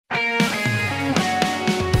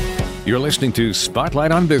You're listening to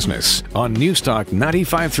Spotlight on Business on Newstalk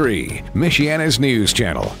 95.3, Michiana's news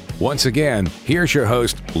channel. Once again, here's your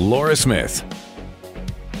host, Laura Smith.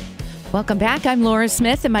 Welcome back. I'm Laura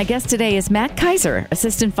Smith, and my guest today is Matt Kaiser,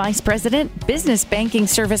 Assistant Vice President, Business Banking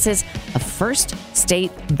Services of First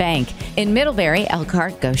State Bank in Middlebury,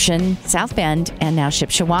 Elkhart, Goshen, South Bend, and now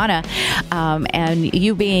Shipshewana. And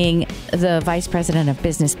you being the Vice President of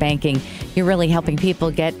Business Banking, you're really helping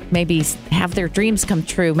people maybe have their dreams come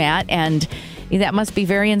true, Matt, and that must be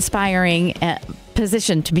very inspiring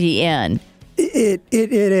position to be in. It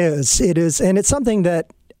is, and it's something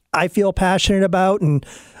that I feel passionate about, and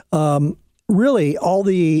really, all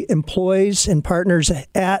the employees and partners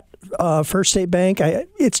at First State Bank,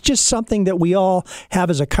 it's just something that we all have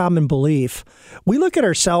as a common belief. We look at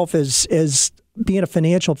ourselves as being a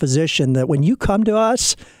financial physician, that when you come to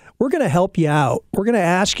us, we're going to help you out. We're going to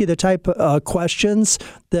ask you the type of questions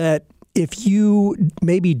that if you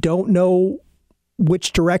maybe don't know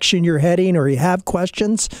which direction you're heading or you have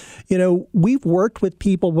questions, we've worked with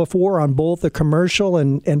people before on both a commercial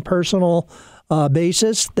and personal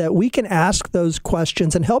basis that we can ask those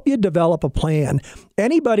questions and help you develop a plan.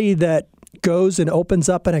 Anybody that goes and opens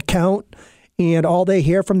up an account and all they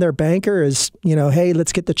hear from their banker is, hey,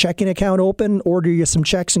 let's get the checking account open, order you some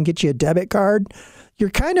checks and get you a debit card, you're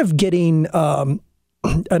kind of getting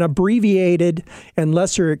an abbreviated and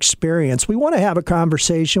lesser experience. We want to have a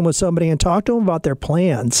conversation with somebody and talk to them about their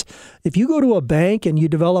plans. If you go to a bank and you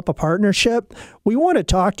develop a partnership, we want to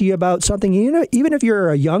talk to you about something, even if you're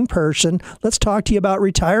a young person, let's talk to you about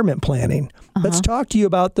retirement planning. Let's talk to you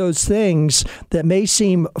about those things that may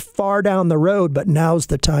seem far down the road, but now's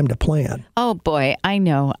the time to plan. Oh, boy, I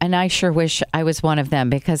know. And I sure wish I was one of them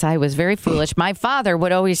because I was very foolish. My father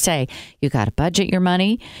would always say, you got to budget your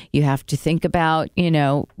money. You have to think about,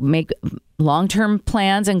 make long-term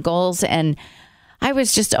plans and goals. And I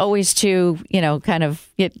was just always too, kind of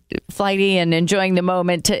flighty and enjoying the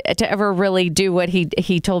moment to ever really do what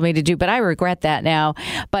he told me to do. But I regret that now.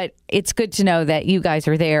 But it's good to know that you guys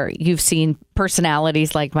are there. You've seen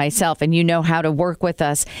personalities like myself, and you know how to work with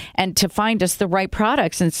us and to find us the right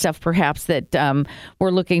products and stuff, perhaps, that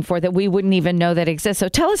we're looking for that we wouldn't even know that exist. So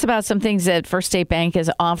tell us about some things that First State Bank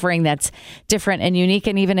is offering that's different and unique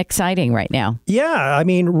and even exciting right now. Yeah, I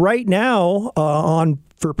mean, right now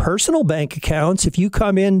for personal bank accounts, if you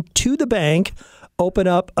come in to the bank, open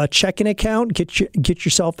up a checking account, get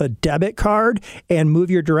yourself a debit card, and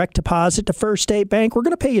move your direct deposit to First State Bank, we're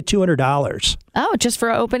going to pay you $200. Oh, just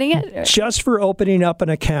for opening it? Just for opening up an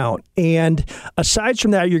account. And aside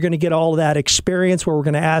from that, you're going to get all of that experience where we're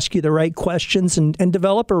going to ask you the right questions and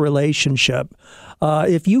develop a relationship.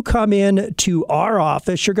 If you come in to our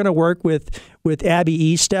office, you're going to work with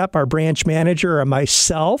Abby Estep, our branch manager, or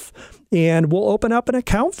myself, and we'll open up an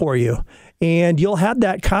account for you. And you'll have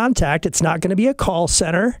that contact. It's not going to be a call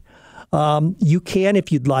center. You can,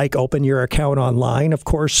 if you'd like, open your account online. Of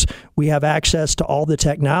course, we have access to all the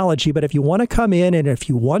technology. But if you want to come in and if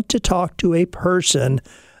you want to talk to a person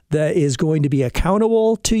that is going to be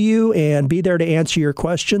accountable to you and be there to answer your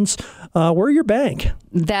questions, we're your bank.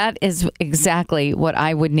 That is exactly what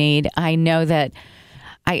I would need. I know that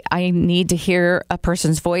I need to hear a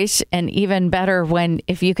person's voice, and even better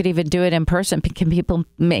if you could even do it in person. Can people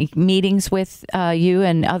make meetings with you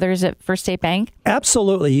and others at First State Bank?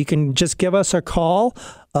 Absolutely. You can just give us a call.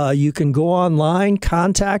 You can go online,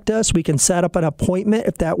 contact us. We can set up an appointment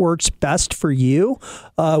if that works best for you.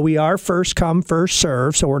 We are first come, first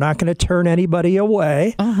serve, so we're not going to turn anybody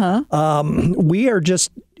away. We are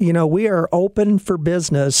just, we are open for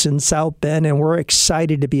business in South Bend, and we're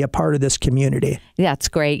excited to be a part of this community. That's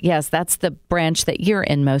great. Yes, that's the branch that you're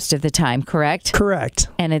in most of the time, correct? Correct.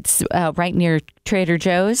 And it's right near Trader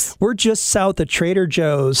Joe's? We're just south of Trader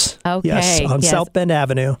Joe's. Okay. Yes, on South Bend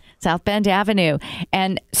Avenue. South Bend Avenue.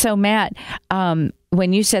 And so, Matt,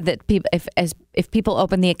 when you said that if people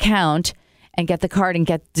open the account and get the card and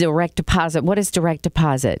get direct deposit, what is direct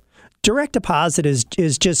deposit? Direct deposit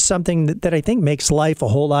is just something that I think makes life a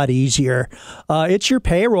whole lot easier. It's your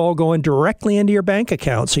payroll going directly into your bank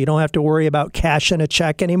account, so you don't have to worry about cashing a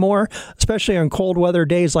check anymore, especially on cold weather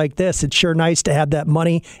days like this. It's sure nice to have that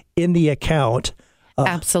money in the account.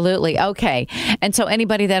 Absolutely. Okay. And so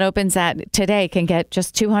anybody that opens that today can get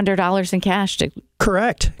just $200 in cash to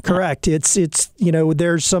Correct. It's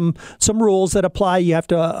there's some rules that apply. You have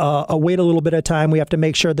to wait a little bit of time. We have to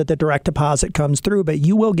make sure that the direct deposit comes through, but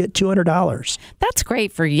you will get $200. That's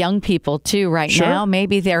great for young people too right now.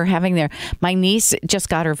 Maybe they're having my niece just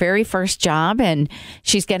got her very first job and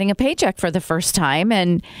she's getting a paycheck for the first time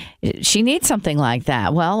and she needs something like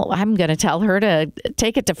that. Well, I'm going to tell her to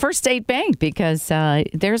take it to First State Bank because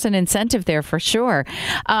there's an incentive there for sure.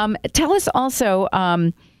 Tell us also,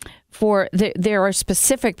 there are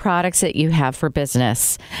specific products that you have for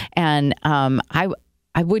business, and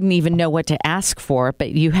I wouldn't even know what to ask for,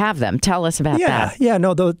 but you have them. Tell us about that. Yeah,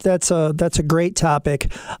 no, that's a great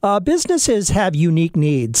topic. Businesses have unique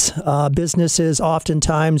needs. Businesses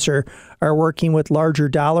oftentimes are working with larger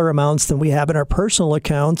dollar amounts than we have in our personal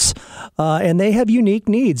accounts, and they have unique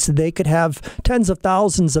needs. They could have tens of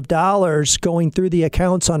thousands of dollars going through the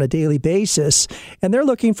accounts on a daily basis, and they're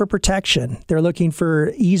looking for protection. They're looking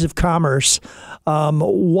for ease of commerce.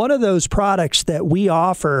 One of those products that we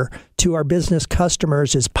offer to our business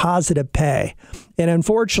customers is Positive Pay. And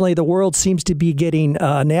unfortunately, the world seems to be getting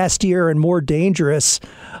nastier and more dangerous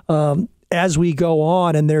as we go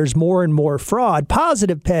on, and there's more and more fraud.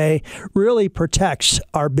 Positive Pay really protects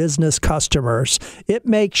our business customers. It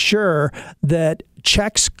makes sure that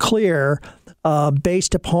checks clear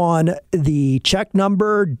based upon the check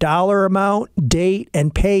number, dollar amount, date,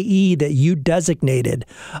 and payee that you designated.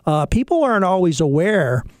 People aren't always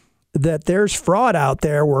aware that there's fraud out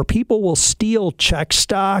there where people will steal check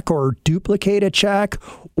stock or duplicate a check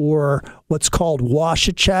or what's called wash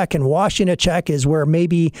a check. And washing a check is where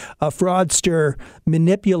maybe a fraudster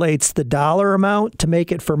manipulates the dollar amount to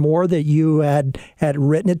make it for more that you had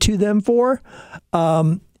written it to them for.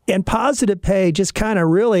 And Positive Pay just kind of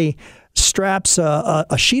really straps a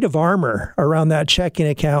sheet of armor around that checking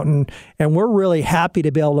account. And we're really happy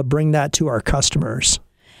to be able to bring that to our customers.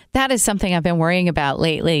 That is something I've been worrying about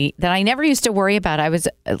lately that I never used to worry about. I was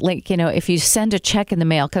like, if you send a check in the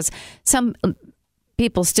mail, because some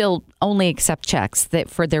people still only accept checks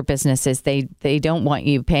for their businesses. They don't want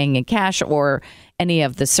you paying in cash or any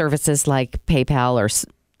of the services like PayPal or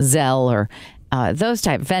Zelle or those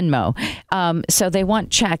type, Venmo. So they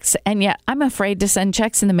want checks. And yet I'm afraid to send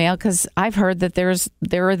checks in the mail because I've heard that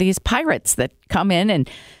there are these pirates that come in and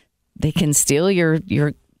they can steal your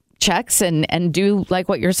checks and do, like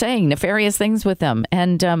what you're saying, nefarious things with them.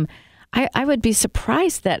 And I would be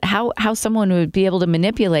surprised that how someone would be able to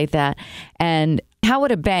manipulate that. And how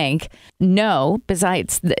would a bank know,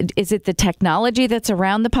 besides, is it the technology that's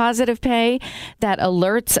around the Positive Pay that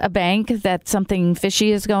alerts a bank that something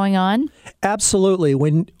fishy is going on? Absolutely.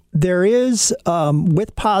 When there is,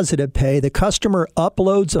 with Positive Pay, the customer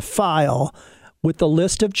uploads a file with the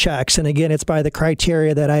list of checks. And again, it's by the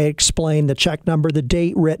criteria that I explained, the check number, the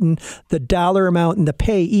date written, the dollar amount, and the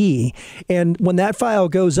payee. And when that file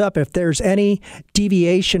goes up, if there's any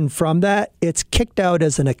deviation from that, it's kicked out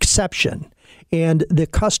as an exception. And the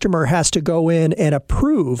customer has to go in and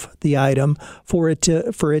approve the item for it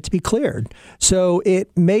to be cleared. So it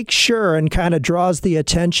makes sure and kind of draws the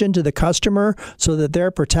attention to the customer so that they're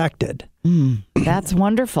protected. That's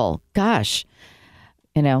wonderful. Gosh.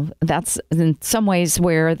 That's in some ways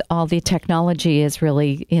where all the technology is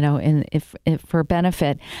really, if for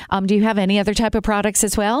benefit. Do you have any other type of products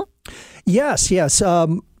as well? Yes.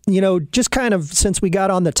 Just kind of since we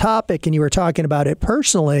got on the topic and you were talking about it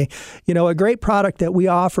personally, a great product that we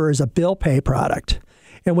offer is a bill pay product.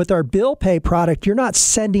 And with our bill pay product, you're not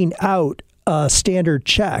sending out a standard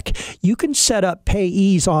check. You can set up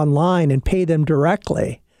payees online and pay them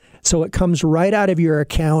directly. So it comes right out of your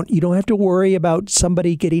account. You don't have to worry about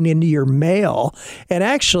somebody getting into your mail. And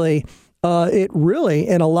actually, we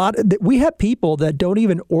have people that don't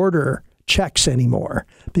even order checks anymore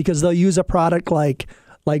because they'll use a product like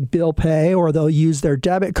Bill Pay, or they'll use their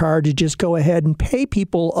debit card to just go ahead and pay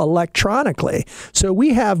people electronically. So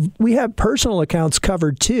we have personal accounts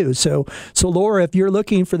covered too. So Laura, if you're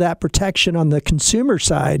looking for that protection on the consumer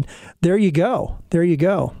side, there you go.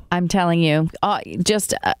 I'm telling you,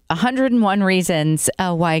 just 101 reasons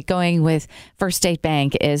why going with First State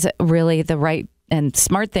Bank is really the right and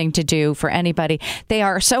smart thing to do for anybody. They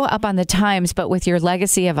are so up on the times, but with your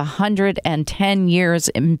legacy of 110 years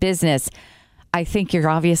in business, I think you're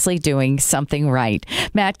obviously doing something right.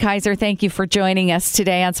 Matt Kaiser, thank you for joining us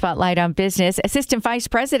today on Spotlight on Business, Assistant Vice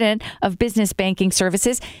President of Business Banking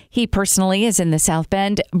Services. He personally is in the South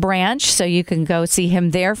Bend branch, so you can go see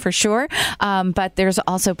him there for sure. But there's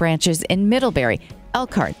also branches in Middlebury,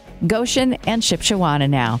 Elkhart, Goshen, and Shipshewana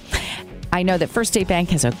now. I know that First State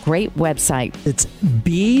Bank has a great website. It's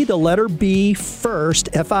first,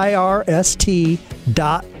 FIRST.bank.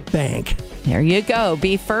 There you go,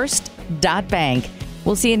 BeFirst.bank. first.bank.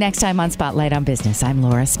 We'll see you next time on Spotlight on Business. I'm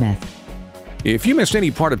Laura Smith. If you missed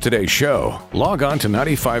any part of today's show, log on to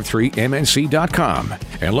 953mnc.com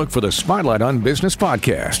and look for the Spotlight on Business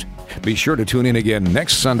podcast. Be sure to tune in again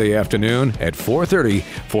next Sunday afternoon at 4:30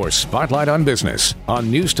 for Spotlight on Business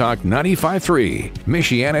on News Talk 95.3,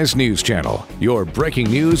 Michiana's news channel, your breaking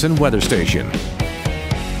news and weather station.